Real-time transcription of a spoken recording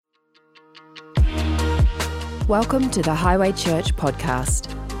Welcome to the Highway Church podcast.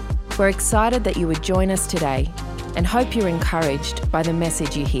 We're excited that you would join us today and hope you're encouraged by the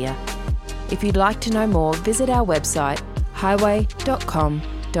message you hear. If you'd like to know more, visit our website,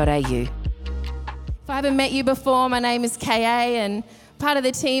 highway.com.au. If I haven't met you before, my name is KA and part of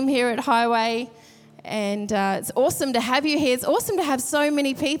the team here at Highway. And it's awesome to have you here. It's awesome to have so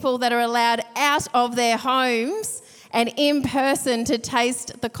many people that are allowed out of their homes and in person to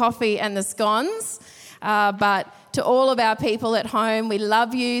taste the coffee and the scones. But to all of our people at home, we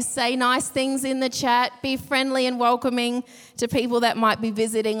love you. Say nice things in the chat. Be friendly and welcoming to people that might be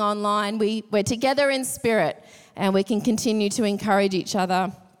visiting online. We're together in spirit and we can continue to encourage each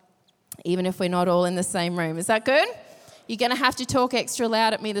other, even if we're not all in the same room. Is that good? You're going to have to talk extra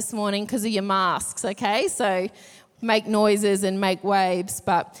loud at me this morning because of your masks, okay? So make noises and make waves.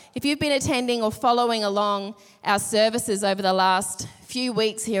 But if you've been attending or following along our services over the last few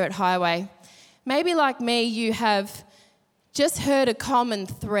weeks here at Highway, maybe like me, you have just heard a common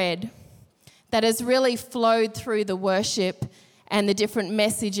thread that has really flowed through the worship and the different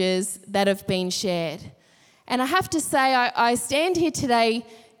messages that have been shared. And I have to say, I stand here today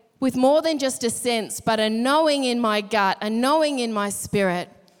with more than just a sense, but a knowing in my gut, a knowing in my spirit,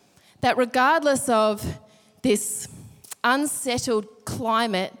 that regardless of this unsettled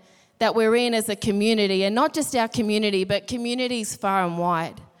climate that we're in as a community, and not just our community, but communities far and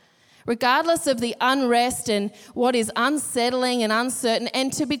wide, regardless of the unrest and what is unsettling and uncertain,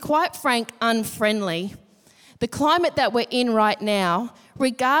 and to be quite frank, unfriendly, the climate that we're in right now,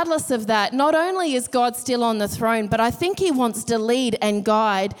 regardless of that, not only is God still on the throne, but I think he wants to lead and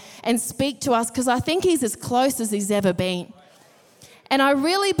guide and speak to us because I think he's as close as he's ever been. And I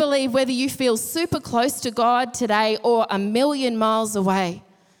really believe whether you feel super close to God today or a million miles away,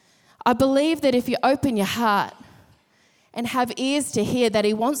 I believe that if you open your heart and have ears to hear, that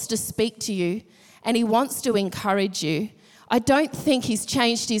he wants to speak to you and he wants to encourage you. I don't think he's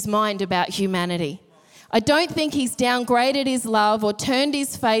changed his mind about humanity. I don't think he's downgraded his love or turned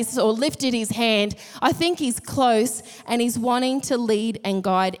his face or lifted his hand. I think he's close and he's wanting to lead and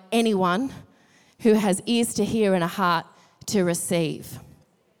guide anyone who has ears to hear and a heart to receive.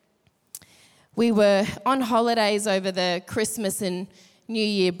 We were on holidays over the Christmas and New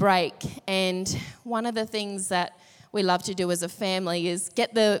Year break, and one of the things that we love to do as a family is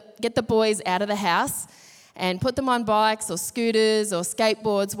get the boys out of the house and put them on bikes or scooters or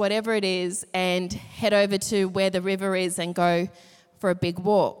skateboards, whatever it is, and head over to where the river is and go for a big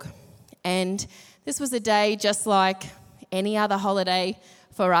walk. And this was a day just like any other holiday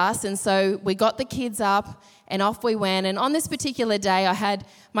for us, and so we got the kids up and off we went. And on this particular day, I had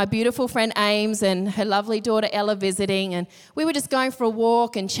my beautiful friend Ames and her lovely daughter Ella visiting, and we were just going for a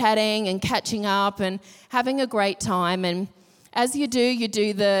walk and chatting and catching up and having a great time. And as you do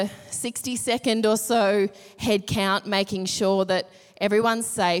the 60-second or so head count, making sure that everyone's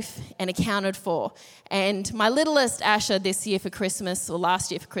safe and accounted for. And my littlest Asher this year for Christmas, or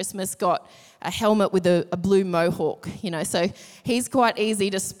last year for Christmas, got a helmet with a blue mohawk, so he's quite easy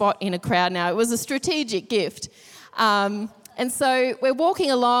to spot in a crowd now. It was a strategic gift. And so we're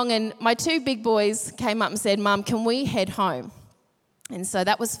walking along and my two big boys came up and said, "Mum, can we head home?" And so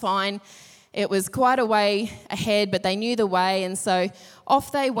that was fine. It was quite a way ahead, but they knew the way. And so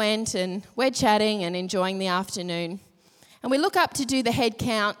off they went and we're chatting and enjoying the afternoon. And we look up to do the head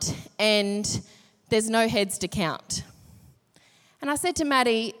count and there's no heads to count. And I said to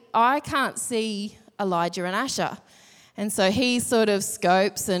Maddie, "I can't see Elijah and Asher." And so he sort of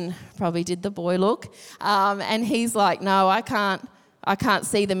scopes and probably did the boy look. And he's like, "No, I can't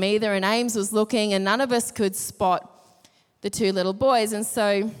see them either." And Ames was looking and none of us could spot the two little boys. And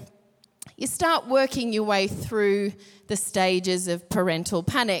so you start working your way through the stages of parental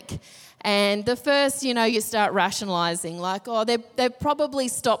panic. And the first, you start rationalising like, "Oh, they've probably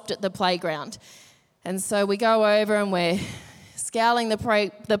stopped at the playground." And so we go over and we're scouring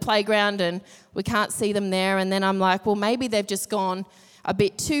the playground and we can't see them there. And then I'm like, well, maybe they've just gone a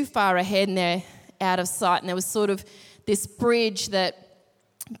bit too far ahead and they're out of sight. And there was sort of this bridge that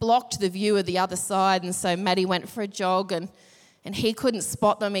blocked the view of the other side. And so Maddie went for a jog and he couldn't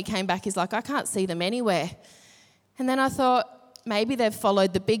spot them. He came back, he's like, "I can't see them anywhere." And then I thought, maybe they've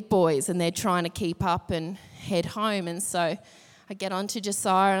followed the big boys and they're trying to keep up and head home. And so I get on to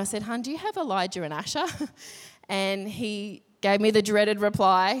Josiah and I said, "Hun, do you have Elijah and Asher?" And he gave me the dreaded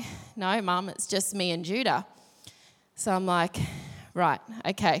reply, "No, Mum, it's just me and Judah." So I'm like, right,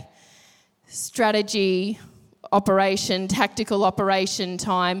 okay. Strategy, operation, tactical operation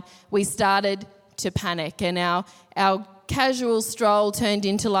time. We started to panic and our casual stroll turned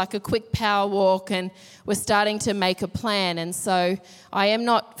into like a quick power walk, and we're starting to make a plan. And so I am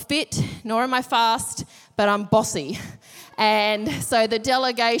not fit, nor am I fast, but I'm bossy. And so the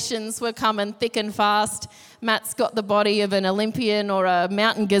delegations were coming thick and fast. Matt's got the body of an Olympian or a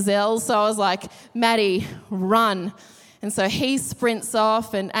mountain gazelle. So I was like, Matty, run. And so he sprints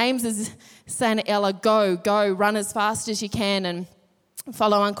off, and Ames is saying to Ella, go, run as fast as you can and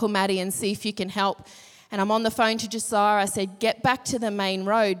follow Uncle Matty and see if you can help. And I'm on the phone to Josiah. I said, get back to the main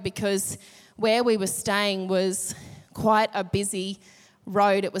road, because where we were staying was quite a busy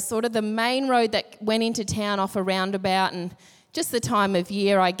road. It was sort of the main road that went into town off a roundabout, and just the time of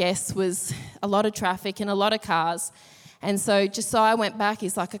year, I guess, was a lot of traffic and a lot of cars. And so Josiah went back.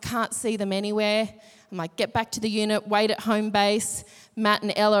 He's like, I can't see them anywhere. I'm like, get back to the unit, wait at home base. Matt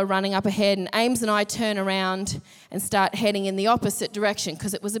and Ella are running up ahead, and Ames and I turn around and start heading in the opposite direction,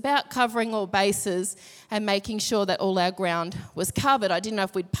 because it was about covering all bases and making sure that all our ground was covered. I didn't know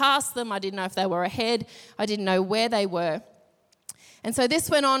if we'd passed them. I didn't know if they were ahead. I didn't know where they were. And so this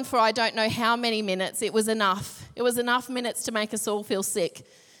went on for I don't know how many minutes. It was enough. It was enough minutes to make us all feel sick.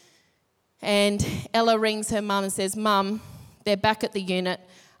 And Ella rings her mum and says, Mum, they're back at the unit.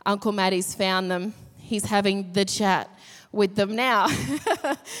 Uncle Matty's found them. He's having the chat with them now,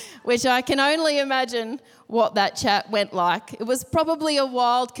 which I can only imagine what that chat went like. It was probably a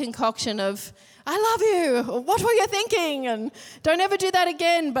wild concoction of, I love you, what were you thinking? And don't ever do that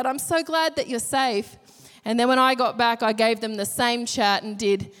again, but I'm so glad that you're safe. And then when I got back, I gave them the same chat and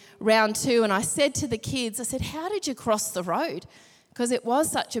did round 2. And I said to the kids, I said, how did you cross the road? Because it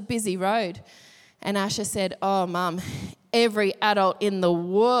was such a busy road. And Asha said, oh, Mum, every adult in the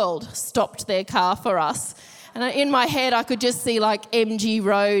world stopped their car for us. And in my head, I could just see like MG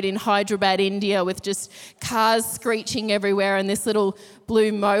Road in Hyderabad, India, with just cars screeching everywhere and this little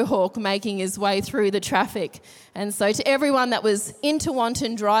blue mohawk making his way through the traffic. And so to everyone that was in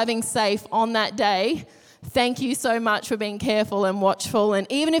Tewantin driving safe on that day, thank you so much for being careful and watchful. And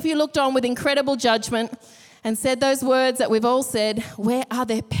even if you looked on with incredible judgment and said those words that we've all said, where are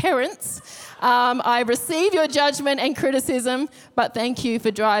their parents? I receive your judgment and criticism, but thank you for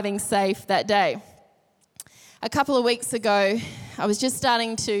driving safe that day. A couple of weeks ago, I was just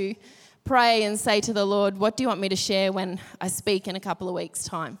starting to pray and say to the Lord, what do you want me to share when I speak in a couple of weeks'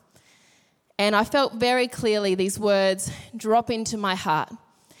 time? And I felt very clearly these words drop into my heart.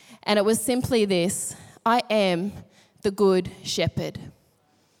 And it was simply this: I am the good shepherd.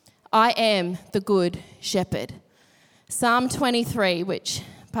 I am the good shepherd. Psalm 23, which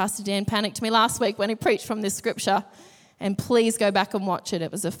Pastor Dan panicked me last week when he preached from this scripture, and please go back and watch it.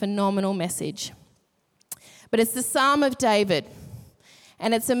 It was a phenomenal message. But it's the Psalm of David,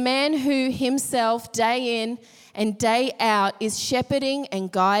 and it's a man who himself, day in and day out, is shepherding and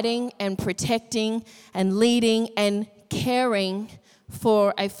guiding and protecting and leading and caring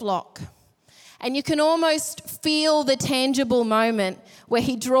for a flock. And you can almost feel the tangible moment where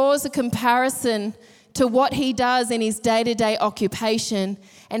he draws a comparison to what he does in his day-to-day occupation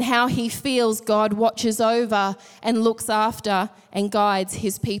and how he feels God watches over and looks after and guides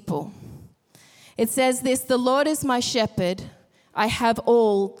his people. It says this: the Lord is my shepherd, I have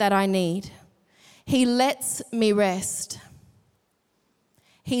all that I need. He lets me rest.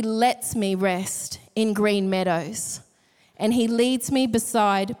 He lets me rest in green meadows, and he leads me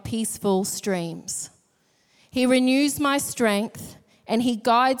beside peaceful streams. He renews my strength, and he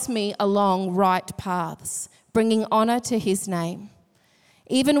guides me along right paths, bringing honor to his name.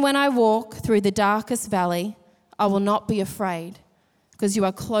 Even when I walk through the darkest valley, I will not be afraid, because you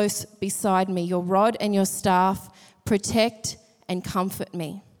are close beside me. Your rod and your staff protect and comfort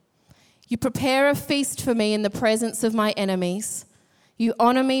me. You prepare a feast for me in the presence of my enemies. You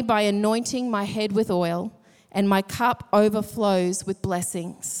honor me by anointing my head with oil, and my cup overflows with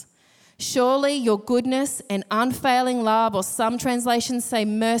blessings. Surely your goodness and unfailing love, or some translations say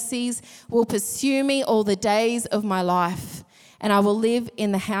mercies, will pursue me all the days of my life, and I will live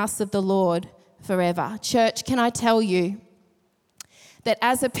in the house of the Lord forever. Church, can I tell you that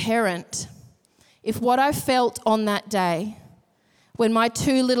as a parent, if what I felt on that day when my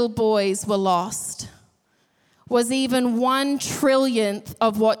 2 little boys were lost was even 1/1,000,000th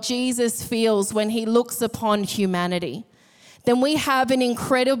of what Jesus feels when he looks upon humanity, then we have an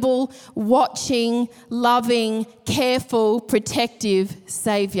incredible, watching, loving, careful, protective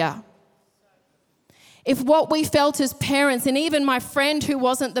Saviour. If what we felt as parents, and even my friend who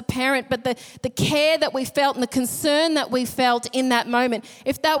wasn't the parent, but the care that we felt and the concern that we felt in that moment,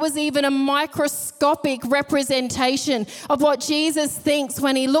 if that was even a microscopic representation of what Jesus thinks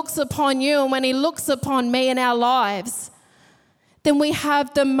when he looks upon you and when he looks upon me in our lives, then we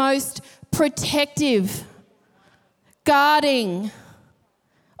have the most protective, guarding,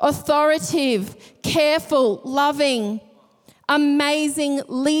 authoritative, careful, loving, amazing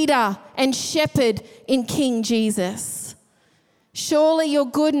leader and shepherd in King Jesus. Surely your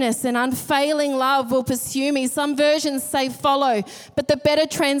goodness and unfailing love will pursue me. Some versions say follow, but the better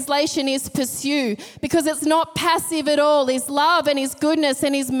translation is pursue, because it's not passive at all. His love and his goodness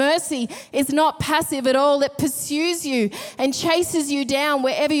and his mercy is not passive at all. It pursues you and chases you down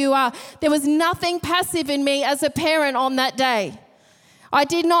wherever you are. There was nothing passive in me as a parent on that day. I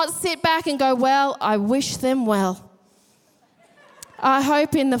did not sit back and go, well, I wish them well. I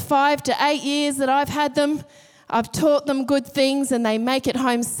hope in the 5 to 8 years that I've had them, I've taught them good things and they make it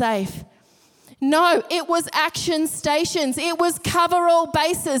home safe. No, it was action stations. It was cover all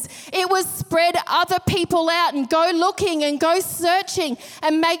bases. It was spread other people out and go looking and go searching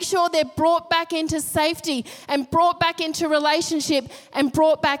and make sure they're brought back into safety and brought back into relationship and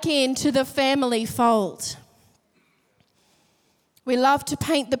brought back into the family fold. We love to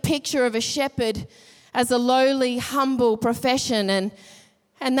paint the picture of a shepherd as a lowly, humble profession, and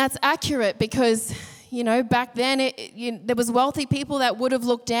that's accurate because, you know, back then there was wealthy people that would have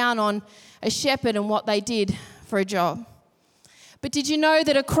looked down on a shepherd and what they did for a job. But did you know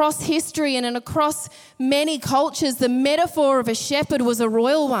that across history and across many cultures, the metaphor of a shepherd was a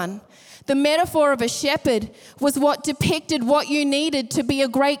royal one? The metaphor of a shepherd was what depicted what you needed to be a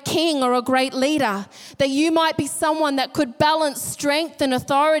great king or a great leader, that you might be someone that could balance strength and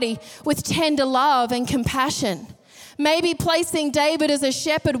authority with tender love and compassion. Maybe placing David as a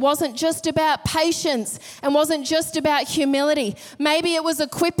shepherd wasn't just about patience and wasn't just about humility. Maybe it was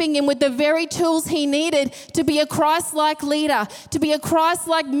equipping him with the very tools he needed to be a Christ-like leader, to be a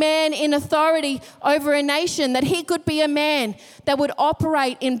Christ-like man in authority over a nation, that he could be a man that would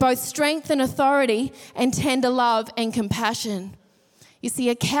operate in both strength and authority and tender love and compassion. You see,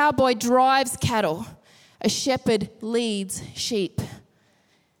 a cowboy drives cattle, a shepherd leads sheep.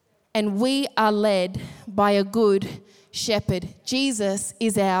 And we are led by a good shepherd. Jesus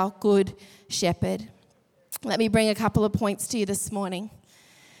is our good shepherd. Let me bring a couple of points to you this morning.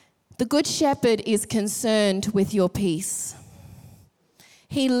 The good shepherd is concerned with your peace.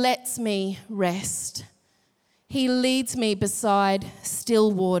 He lets me rest. He leads me beside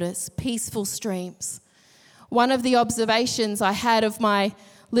still waters, peaceful streams. One of the observations I had of my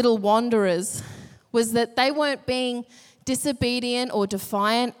little wanderers was that they weren't being disobedient or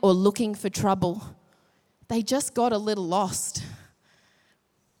defiant or looking for trouble. They just got a little lost.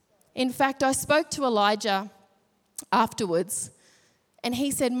 In fact, I spoke to Elijah afterwards and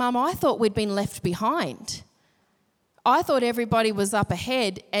he said, Mum, I thought we'd been left behind. I thought everybody was up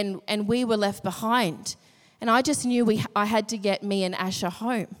ahead and we were left behind. And I just knew I had to get me and Asher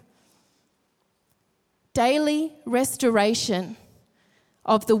home. Daily restoration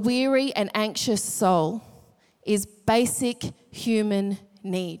of the weary and anxious soul is basic human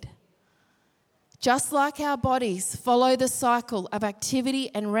need. Just like our bodies follow the cycle of activity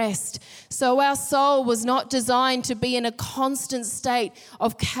and rest, so our soul was not designed to be in a constant state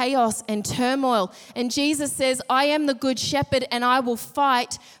of chaos and turmoil. And Jesus says, I am the good shepherd and I will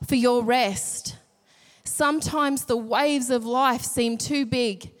fight for your rest. Sometimes the waves of life seem too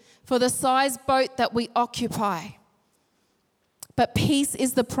big for the size boat that we occupy. But peace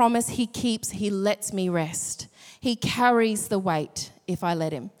is the promise he keeps. He lets me rest. He carries the weight if I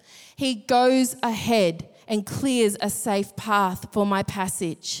let him. He goes ahead and clears a safe path for my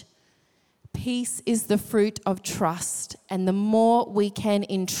passage. Peace is the fruit of trust, and the more we can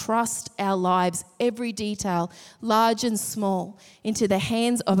entrust our lives, every detail, large and small, into the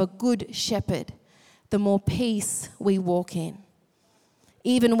hands of a good shepherd, the more peace we walk in.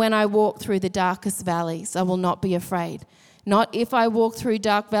 Even when I walk through the darkest valleys, I will not be afraid. Not if I walk through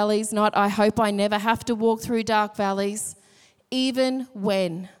dark valleys, not I hope I never have to walk through dark valleys. Even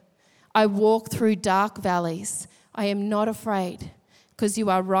when I walk through dark valleys, I am not afraid because you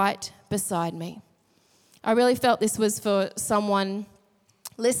are right beside me. I really felt this was for someone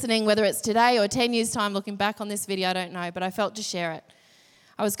listening, whether it's today or 10 years' time looking back on this video, I don't know, but I felt to share it.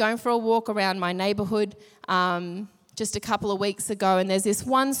 I was going for a walk around my neighbourhood just a couple of weeks ago, and there's this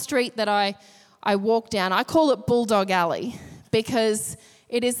one street that I walk down. I call it Bulldog Alley because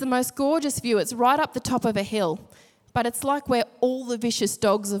it is the most gorgeous view. It's right up the top of a hill, but it's like where all the vicious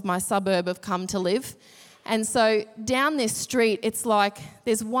dogs of my suburb have come to live. And so down this street, it's like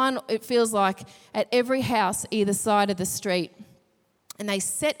there's one, it feels like at every house either side of the street, and they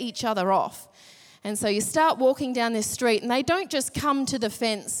set each other off. And so you start walking down this street, and they don't just come to the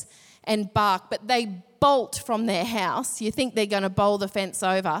fence and bark, but they bolt from their house. You think they're going to bowl the fence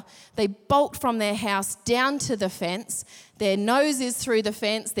over. They bolt from their house down to the fence. Their nose is through the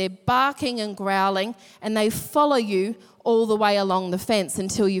fence. They're barking and growling, and they follow you all the way along the fence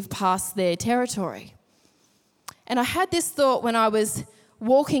until you've passed their territory. And I had this thought when I was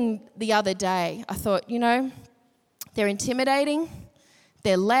walking the other day. I thought, they're intimidating,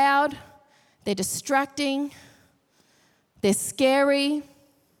 they're loud, they're distracting, they're scary,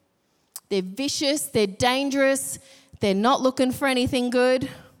 they're vicious, they're dangerous, they're not looking for anything good,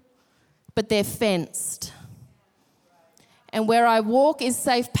 but they're fenced. And where I walk is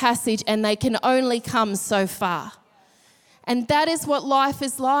safe passage, and they can only come so far. And that is what life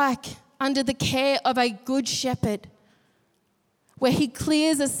is like under the care of a good shepherd, where he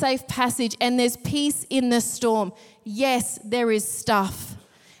clears a safe passage and there's peace in the storm. Yes, there is stuff.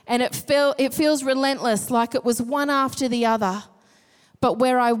 And it feels relentless, like it was one after the other. But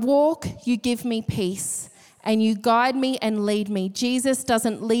where I walk, you give me peace and you guide me and lead me. Jesus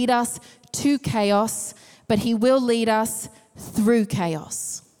doesn't lead us to chaos, but he will lead us through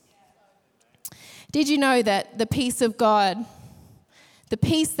chaos. Did you know that the peace of God, the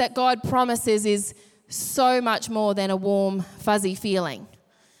peace that God promises, is so much more than a warm, fuzzy feeling?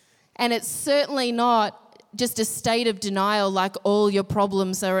 And it's certainly not just a state of denial like all your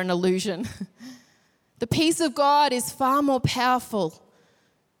problems are an illusion. The peace of God is far more powerful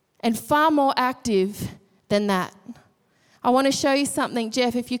and far more active than that. I want to show you something.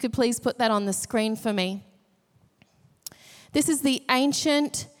 Jeff, if you could please put that on the screen for me. This is the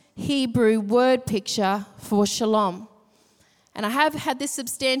ancient Hebrew word picture for shalom. And I have had this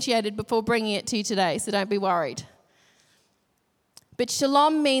substantiated before bringing it to you today, so don't be worried. But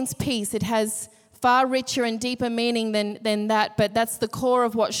shalom means peace. It has far richer and deeper meaning than that, but that's the core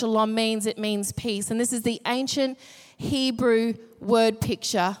of what shalom means. It means peace. And this is the ancient Hebrew word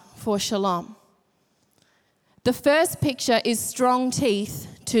picture for shalom. The first picture is strong teeth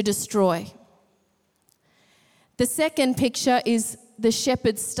to destroy. The second picture is the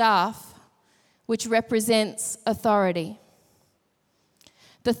shepherd's staff, which represents authority.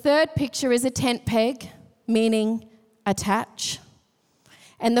 The third picture is a tent peg, meaning attach.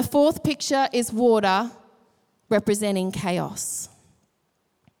 And the fourth picture is water, representing chaos.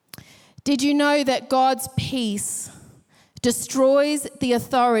 Did you know that God's peace destroys the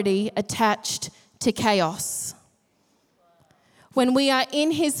authority attached to chaos? When we are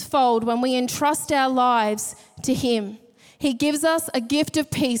in his fold, when we entrust our lives to him, he gives us a gift of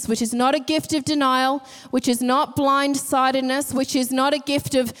peace, which is not a gift of denial, which is not blindsidedness, which is not a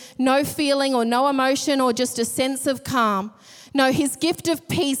gift of no feeling or no emotion or just a sense of calm. No, his gift of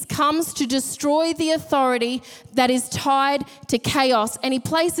peace comes to destroy the authority that is tied to chaos. And he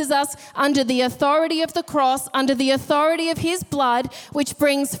places us under the authority of the cross, under the authority of his blood, which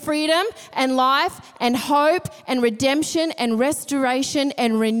brings freedom and life and hope and redemption and restoration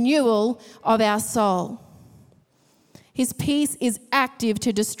and renewal of our soul. His peace is active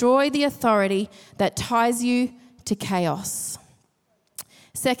to destroy the authority that ties you to chaos.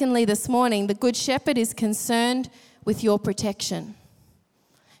 Secondly, this morning, the Good Shepherd is concerned with your protection.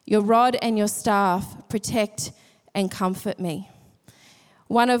 Your rod and your staff protect and comfort me.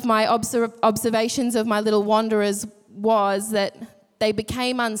 One of my observations of my little wanderers was that they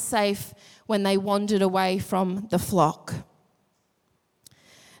became unsafe when they wandered away from the flock.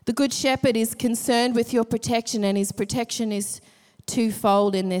 The Good Shepherd is concerned with your protection, and his protection is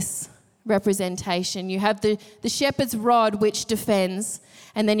twofold in this representation. You have the shepherd's rod, which defends,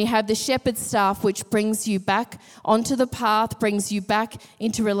 and then you have the shepherd's staff, which brings you back onto the path, brings you back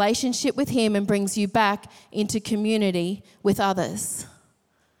into relationship with him, and brings you back into community with others.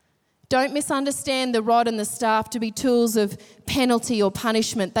 Don't misunderstand the rod and the staff to be tools of penalty or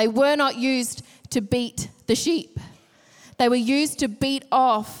punishment. They were not used to beat the sheep. They were used to beat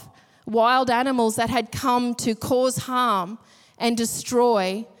off wild animals that had come to cause harm and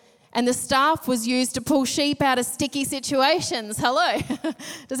destroy. And the staff was used to pull sheep out of sticky situations. Hello.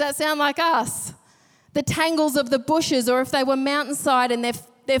 Does that sound like us? The tangles of the bushes, or if they were mountainside and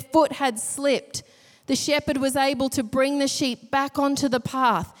their foot had slipped, the shepherd was able to bring the sheep back onto the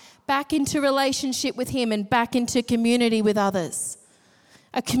path, back into relationship with him and back into community with others.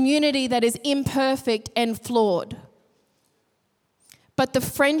 A community that is imperfect and flawed. But the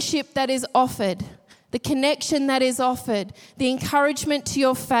friendship that is offered, the connection that is offered, the encouragement to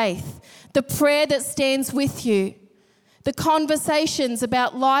your faith, the prayer that stands with you, the conversations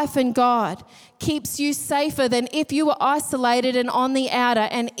about life and God keeps you safer than if you were isolated and on the outer,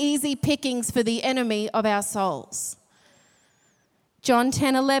 and easy pickings for the enemy of our souls. John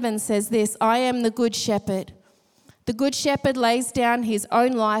 10:11 says this, I am the good shepherd. The good shepherd lays down his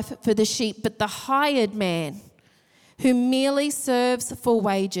own life for the sheep, but the hired man who merely serves for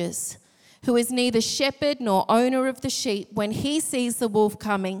wages, who is neither shepherd nor owner of the sheep, when he sees the wolf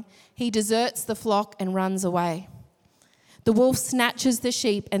coming, he deserts the flock and runs away. The wolf snatches the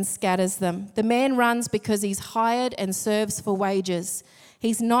sheep and scatters them. The man runs because he's hired and serves for wages.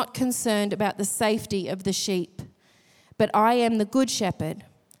 He's not concerned about the safety of the sheep. But I am the good shepherd,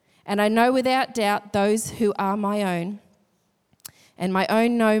 and I know without doubt those who are my own. And my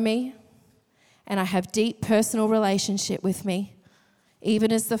own know me, and I have deep personal relationship with me.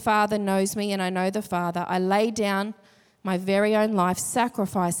 Even as the Father knows me and I know the Father, I lay down my very own life,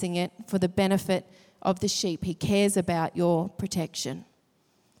 sacrificing it for the benefit of the sheep. He cares about your protection.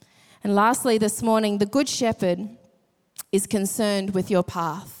 And lastly, this morning, the Good Shepherd is concerned with your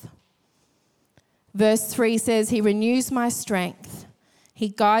path. Verse 3 says, He renews my strength. He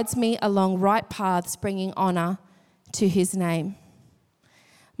guides me along right paths, bringing honour to His name.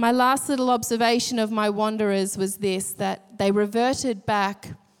 My last little observation of my wanderers was this, that they reverted back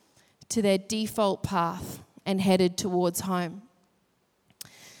to their default path and headed towards home.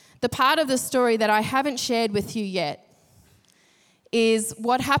 The part of the story that I haven't shared with you yet is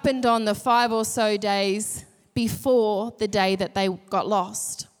what happened on the 5 or so days before the day that they got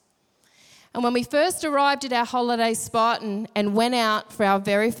lost. And when we first arrived at our holiday spot and went out for our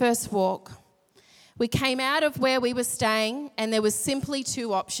very first walk, we came out of where we were staying and there was simply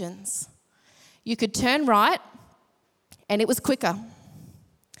 2 options. You could turn right and it was quicker.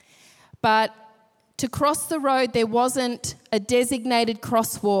 But to cross the road, there wasn't a designated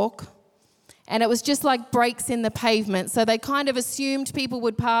crosswalk, and it was just like breaks in the pavement. So they kind of assumed people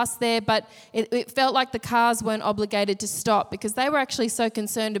would pass there, but it felt like the cars weren't obligated to stop because they were actually so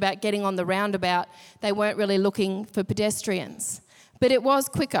concerned about getting on the roundabout, they weren't really looking for pedestrians. But it was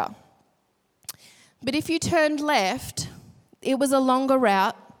quicker. But if you turned left, it was a longer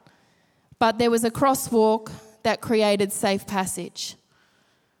route, but there was a crosswalk that created safe passage.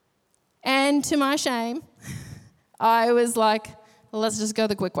 And to my shame, I was like, let's just go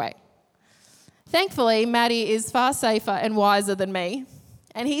the quick way. Thankfully, Matty is far safer and wiser than me.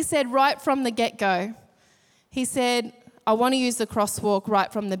 And he said right from the get-go, he said, I want to use the crosswalk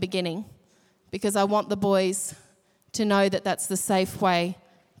right from the beginning because I want the boys to know that that's the safe way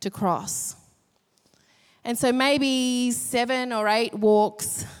to cross. And so maybe 7 or 8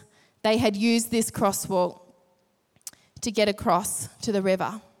 walks, they had used this crosswalk to get across to the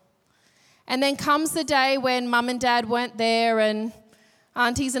river. And then comes the day when Mum and Dad weren't there and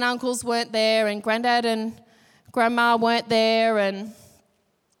aunties and uncles weren't there and Granddad and Grandma weren't there, and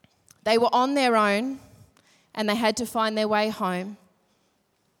they were on their own and they had to find their way home.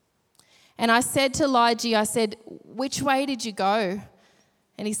 And I said to Lige, I said, which way did you go?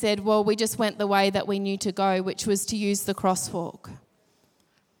 And he said, well, we just went the way that we knew to go, which was to use the crosswalk.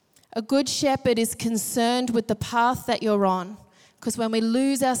 A good shepherd is concerned with the path that you're on, because when we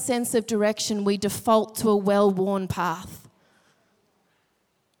lose our sense of direction, we default to a well-worn path.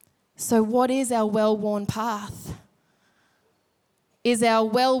 So what is our well-worn path? Is our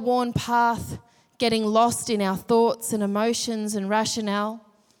well-worn path getting lost in our thoughts and emotions and rationale?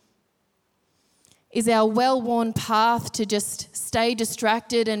 Is our well-worn path to just stay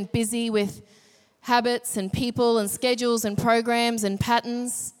distracted and busy with habits and people and schedules and programs and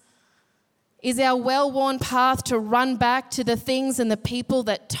patterns? Is our well-worn path to run back to the things and the people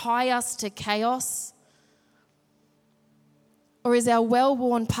that tie us to chaos? Or is our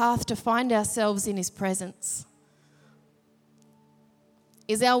well-worn path to find ourselves in His presence?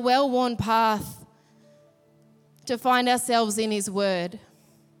 Is our well-worn path to find ourselves in His Word?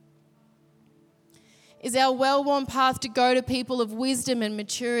 Is our well-worn path to go to people of wisdom and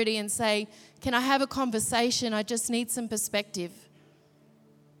maturity and say, can I have a conversation? I just need some perspective.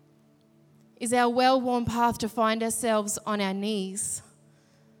 Is our well-worn path to find ourselves on our knees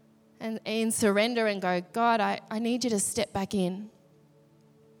and in surrender and go, God, I need you to step back in.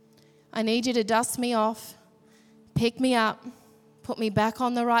 I need you to dust me off, pick me up, put me back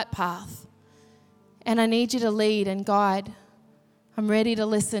on the right path. And I need you to lead and guide. I'm ready to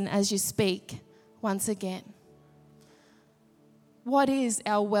listen as you speak once again. What is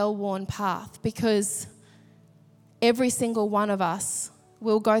our well-worn path? Because every single one of us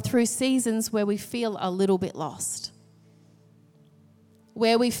will go through seasons where we feel a little bit lost,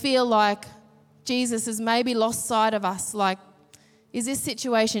 where we feel like Jesus has maybe lost sight of us, like, is this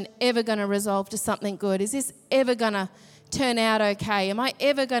situation ever going to resolve to something good? Is this ever going to turn out okay? Am I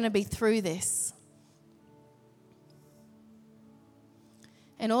ever going to be through this?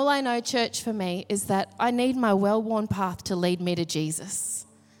 And all I know, church, for me is that I need my well-worn path to lead me to Jesus.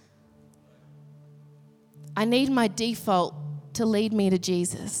 I need my default to lead me to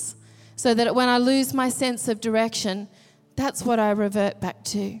Jesus, so that when I lose my sense of direction, that's what I revert back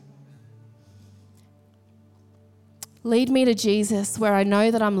to. Lead me to Jesus, where I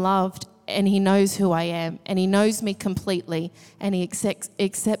know that I'm loved and he knows who I am, and he knows me completely, and he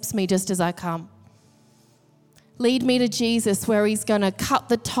accepts me just as I come. Lead me to Jesus, where he's going to cut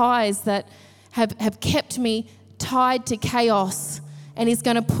the ties that have kept me tied to chaos, and he's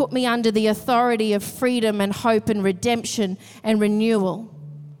going to put me under the authority of freedom and hope and redemption and renewal.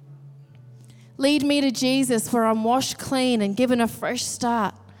 Lead me to Jesus, where I'm washed clean and given a fresh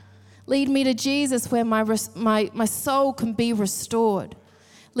start. Lead me to Jesus, where my soul can be restored.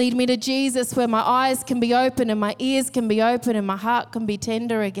 Lead me to Jesus, where my eyes can be open and my ears can be open and my heart can be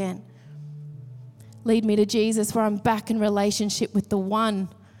tender again. Lead me to Jesus, where I'm back in relationship with the one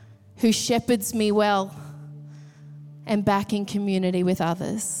who shepherds me well, and back in community with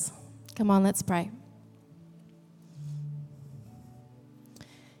others. Come on, let's pray.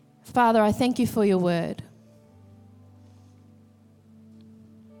 Father, I thank you for your word.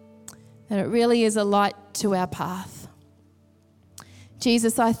 That it really is a light to our path.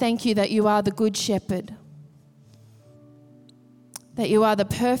 Jesus, I thank you that you are the good shepherd. That you are the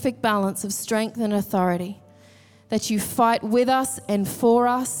perfect balance of strength and authority. That you fight with us and for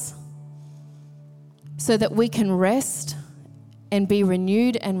us so that we can rest and be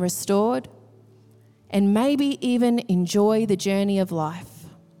renewed and restored and maybe even enjoy the journey of life.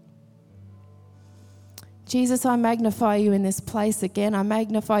 Jesus, I magnify you in this place again. I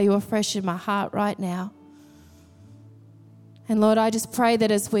magnify you afresh in my heart right now. And Lord, I just pray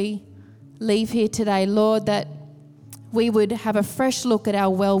that as we leave here today, Lord, that we would have a fresh look at our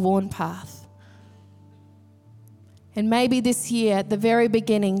well-worn path. And maybe this year at the very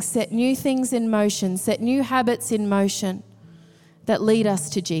beginning, set new things in motion, set new habits in motion that lead us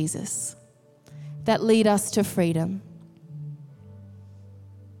to Jesus, that lead us to freedom.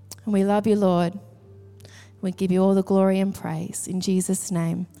 And we love you, Lord. We give you all the glory and praise. In Jesus'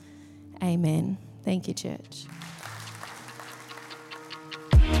 name, amen. Thank you, church.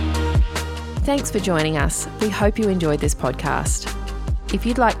 Thanks for joining us. We hope you enjoyed this podcast. If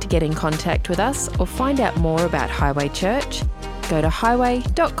you'd like to get in contact with us or find out more about Highway Church, go to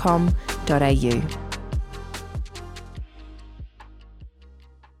highway.com.au.